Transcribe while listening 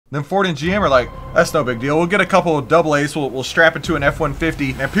Then Ford and GM are like, that's no big deal. We'll get a couple of double A's, we'll strap it to an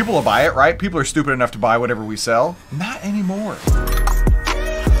F-150, and people will buy it, right? People are stupid enough to buy whatever we sell. Not anymore.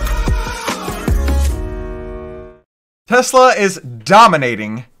 Tesla is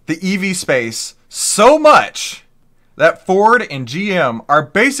dominating the EV space so much that Ford and GM are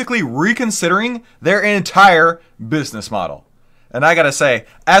basically reconsidering their entire business model. And I gotta say,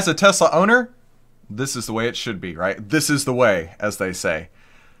 as a Tesla owner, this is the way it should be, right? This is the way, as they say.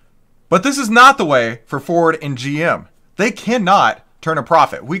 But this is not the way for Ford and GM. They cannot turn a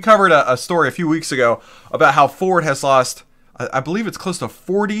profit. We covered a story a few weeks ago about how Ford has lost, I believe it's close to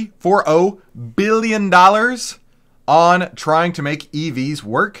 $40 billion on trying to make EVs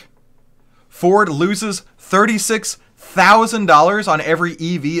work. Ford loses $36,000 on every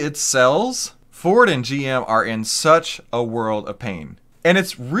EV it sells. Ford and GM are in such a world of pain. And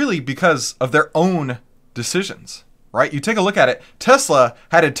it's really because of their own decisions. Right? You take a look at it. Tesla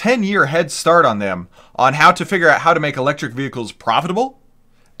had a 10-year head start on them on how to figure out how to make electric vehicles profitable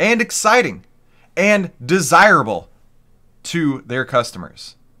and exciting and desirable to their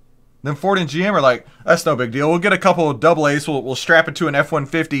customers. Then Ford and GM are like, that's no big deal. We'll get a couple of double A's, we'll strap it to an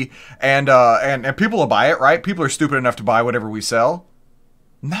F-150, and people will buy it, right? People are stupid enough to buy whatever we sell.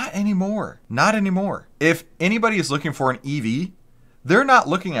 Not anymore. Not anymore. If anybody is looking for an EV, they're not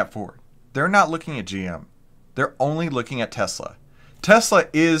looking at Ford. They're not looking at GM. They're only looking at Tesla. Tesla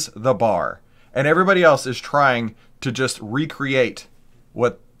is the bar, and everybody else is trying to just recreate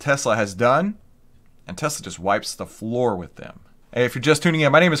what Tesla has done, and Tesla just wipes the floor with them. Hey, if you're just tuning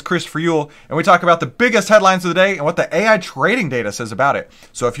in, my name is Christopher Yule, and we talk about the biggest headlines of the day and what the AI trading data says about it.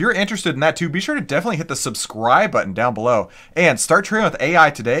 So if you're interested in that too, be sure to definitely hit the subscribe button down below. And start trading with AI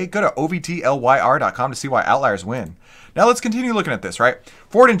today. Go to OVTLYR.com to see why outliers win. Now let's continue looking at this, right?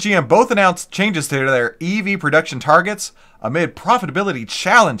 Ford and GM both announced changes to their EV production targets amid profitability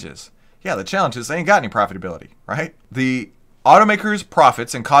challenges. Yeah, the challenges, they ain't got any profitability, right? The automakers'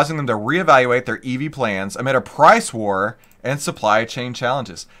 profits and causing them to reevaluate their EV plans amid a price war and supply chain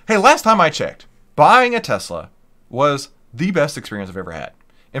challenges. Hey, last time I checked, buying a Tesla was the best experience I've ever had.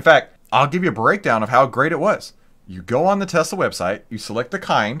 In fact, I'll give you a breakdown of how great it was. You go on the Tesla website, you select the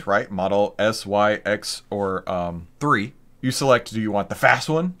kind, right? Model S, Y, X, or 3. You select, do you want the fast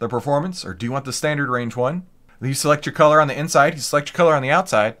one, the performance, or do you want the standard range one? Then you select your color on the inside, you select your color on the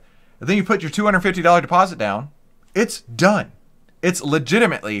outside, and then you put your $250 deposit down. It's done. It's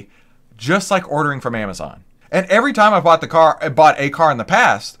legitimately just like ordering from Amazon. And every time I bought a car in the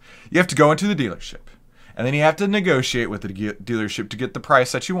past, you have to go into the dealership. And then you have to negotiate with the dealership to get the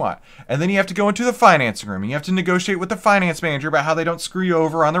price that you want. And then you have to go into the financing room and you have to negotiate with the finance manager about how they don't screw you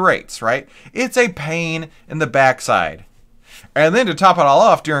over on the rates, right? It's a pain in the backside. And then to top it all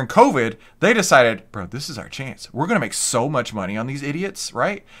off, during COVID, they decided, bro, this is our chance. We're going to make so much money on these idiots,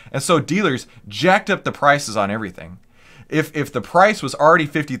 right? And so dealers jacked up the prices on everything. If the price was already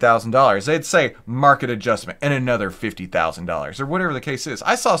 $50,000, they'd say market adjustment and another $50,000 or whatever the case is.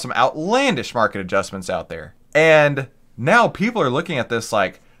 I saw some outlandish market adjustments out there. And now people are looking at this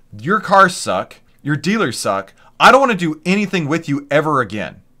like, your cars suck, your dealers suck. I don't want to do anything with you ever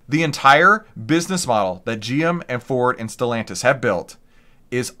again. The entire business model that GM and Ford and Stellantis have built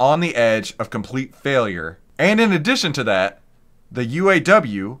is on the edge of complete failure. And in addition to that, the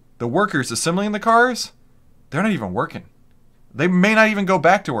UAW, the workers assembling the cars, they're not even working. They may not even go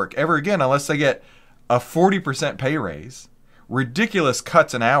back to work ever again unless they get a 40% pay raise, ridiculous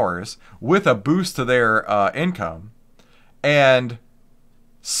cuts in hours with a boost to their income. And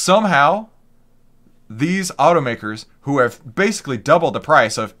somehow these automakers who have basically doubled the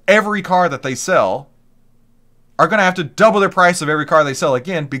price of every car that they sell are going to have to double their price of every car they sell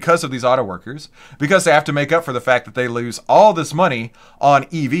again because of these auto workers, because they have to make up for the fact that they lose all this money on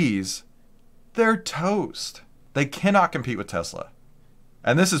EVs. They're toast. They cannot compete with Tesla.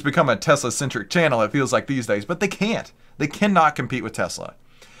 And this has become a Tesla-centric channel, it feels like these days, but they can't. They cannot compete with Tesla.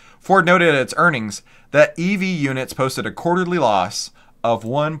 Ford noted at its earnings that EV units posted a quarterly loss of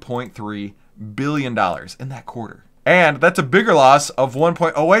 $1.3 billion in that quarter. And that's a bigger loss of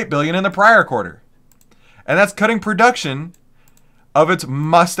 $1.08 billion in the prior quarter. And that's cutting production of its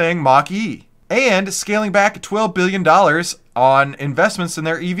Mustang Mach-E and scaling back $12 billion on investments in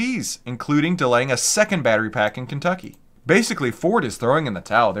their EVs, including delaying a second battery pack in Kentucky. Basically, Ford is throwing in the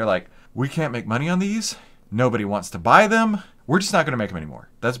towel. They're like, we can't make money on these. Nobody wants to buy them. We're just not going to make them anymore.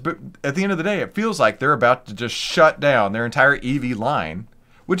 At the end of the day, it feels like they're about to just shut down their entire EV line,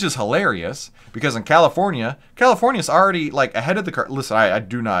 which is hilarious because in California's already like ahead of the curve. Listen, I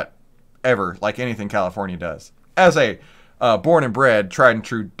do not ever like anything California does. As a born and bred, tried and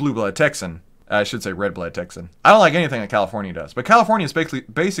true blue blood Texan, I should say red-blooded Texan. I don't like anything that California does. But California has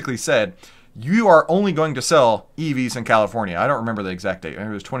basically said, you are only going to sell EVs in California. I don't remember the exact date. Maybe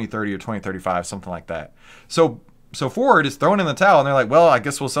it was 2030 or 2035, something like that. So Ford is throwing in the towel, and they're like, well, I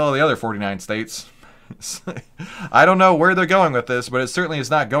guess we'll sell the other 49 states. I don't know where they're going with this, but it certainly is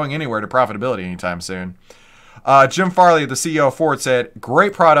not going anywhere to profitability anytime soon. Jim Farley, the CEO of Ford, said,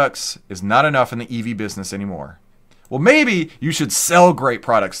 great products is not enough in the EV business anymore. Well, maybe you should sell great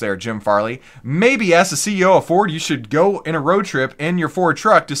products there, Jim Farley. Maybe as the CEO of Ford, you should go in a road trip in your Ford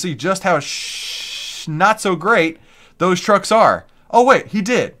truck to see just how not so great those trucks are. Oh, wait, he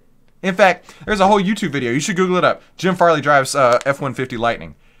did. In fact, there's a whole YouTube video. You should Google it up. Jim Farley drives F-150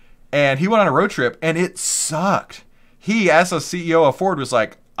 Lightning. And he went on a road trip, and it sucked. He, as a CEO of Ford, was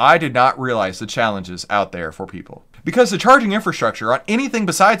like, I did not realize the challenges out there for people. Because the charging infrastructure on anything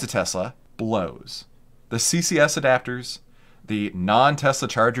besides a Tesla blows. The CCS adapters, the non-Tesla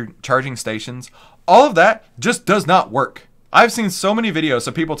charging stations, all of that just does not work. I've seen so many videos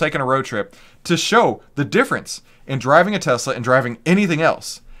of people taking a road trip to show the difference in driving a Tesla and driving anything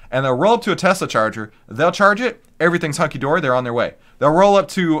else. And they'll roll up to a Tesla charger, they'll charge it, everything's hunky-dory, they're on their way. They'll roll up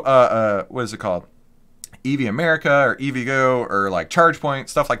to, what is it called? EV America or EVgo or like ChargePoint,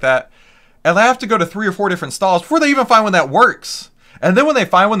 stuff like that. And they have to go to 3 or 4 different stalls before they even find one that works. And then when they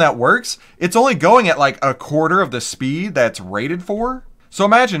find one that works, it's only going at like a quarter of the speed that's rated for. So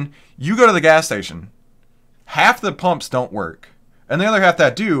imagine you go to the gas station, half the pumps don't work, and the other half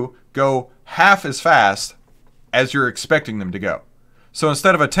that do go half as fast as you're expecting them to go. So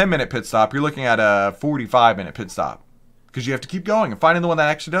instead of a 10-minute pit stop, you're looking at a 45-minute pit stop because you have to keep going and finding the one that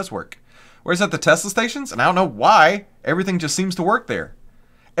actually does work. Whereas at the Tesla stations, and I don't know why, everything just seems to work there.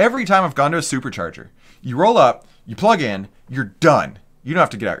 Every time I've gone to a supercharger, you roll up, you plug in, you're done. You don't have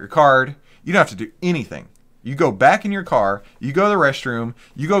to get out your card. You don't have to do anything. You go back in your car, you go to the restroom,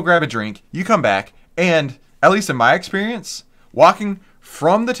 you go grab a drink, you come back, and at least in my experience, walking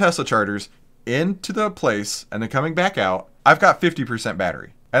from the Tesla chargers into the place and then coming back out, I've got 50%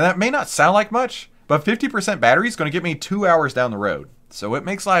 battery. And that may not sound like much, but 50% battery is going to get me 2 hours down the road. So it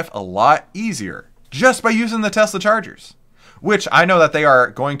makes life a lot easier just by using the Tesla chargers, which I know that they are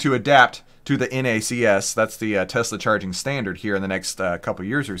going to adapt to the NACS. That's the Tesla charging standard here in the next couple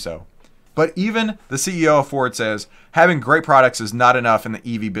years or so. But even the CEO of Ford says having great products is not enough in the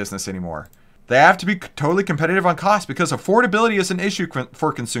EV business anymore. They have to be totally competitive on cost because affordability is an issue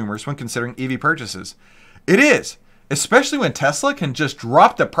for consumers when considering EV purchases. It is, especially when Tesla can just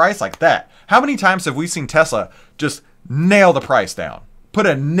drop the price like that. How many times have we seen Tesla just nail the price down? Put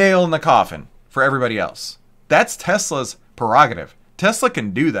a nail in the coffin for everybody else. That's Tesla's prerogative. Tesla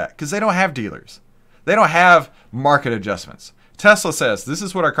can do that because they don't have dealers. They don't have market adjustments. Tesla says, this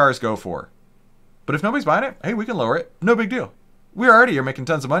is what our cars go for. But if nobody's buying it, hey, we can lower it. No big deal. We already are making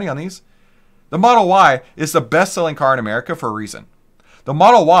tons of money on these. The Model Y is the best-selling car in America for a reason. The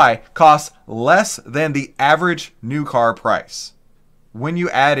Model Y costs less than the average new car price. When you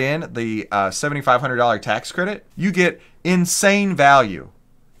add in the $7,500 tax credit, you get insane value.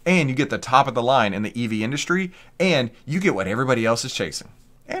 And you get the top of the line in the EV industry, and you get what everybody else is chasing.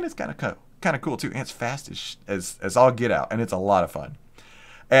 And it's kind of cool too. And it's fast as all get out, and it's a lot of fun.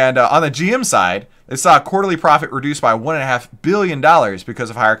 And on the GM side, they saw a quarterly profit reduced by $1.5 billion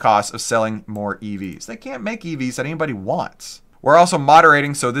because of higher costs of selling more EVs. They can't make EVs that anybody wants. We're also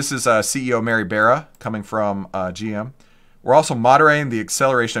moderating, so this is CEO Mary Barra coming from GM. We're also moderating the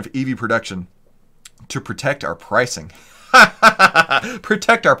acceleration of EV production to protect our pricing.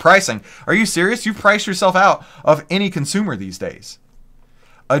 Protect our pricing. Are you serious? You've priced yourself out of any consumer these days.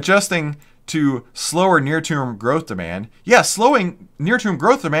 Adjusting to slower near-term growth demand. Yeah, slowing near-term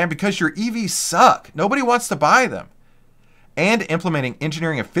growth demand because your EVs suck. Nobody wants to buy them. And implementing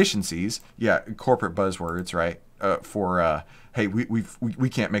engineering efficiencies. Yeah, corporate buzzwords, right? Hey, we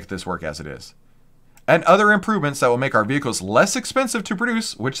can't make this work as it is. And other improvements that will make our vehicles less expensive to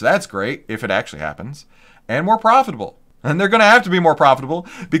produce, which that's great if it actually happens, and more profitable. And they're going to have to be more profitable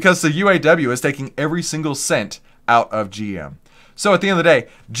because the UAW is taking every single cent out of GM. So at the end of the day,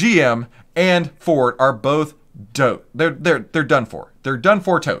 GM and Ford are both dope. They're done for. They're done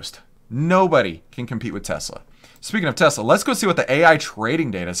for toast. Nobody can compete with Tesla. Speaking of Tesla, let's go see what the AI trading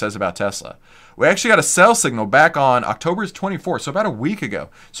data says about Tesla. We actually got a sell signal back on October 24th, so about a week ago.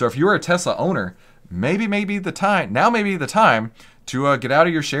 So if you're a Tesla owner, maybe the time to get out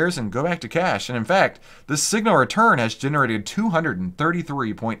of your shares and go back to cash. And in fact, this signal return has generated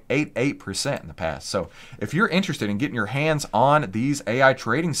 233.88% in the past. So if you're interested in getting your hands on these AI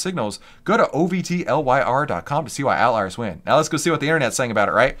trading signals, go to OVTLYR.com to see why outliers win. Now let's go see what the internet's saying about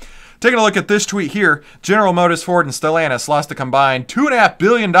it, right? Taking a look at this tweet here, General Motors, Ford, and Stellantis lost a combined $2.5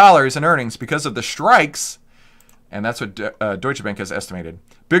 billion in earnings because of the strikes. And that's what Deutsche Bank has estimated.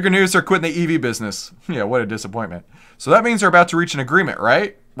 Bigger news, they're quitting the EV business. Yeah, what a disappointment. So that means they're about to reach an agreement,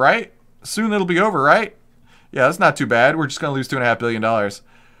 right? Right? Soon it'll be over, right? Yeah, that's not too bad. We're just going to lose $2.5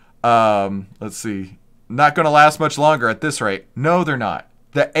 billion. Let's see. Not going to last much longer at this rate. No, they're not.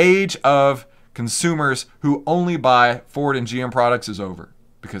 The age of consumers who only buy Ford and GM products is over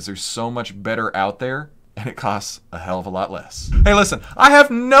because there's so much better out there. And it costs a hell of a lot less. Hey, listen, I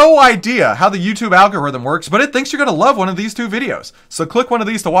have no idea how the YouTube algorithm works, but it thinks you're gonna love one of these two videos. So click one of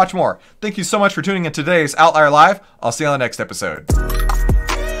these to watch more. Thank you so much for tuning in to today's Outlier Live. I'll see you on the next episode.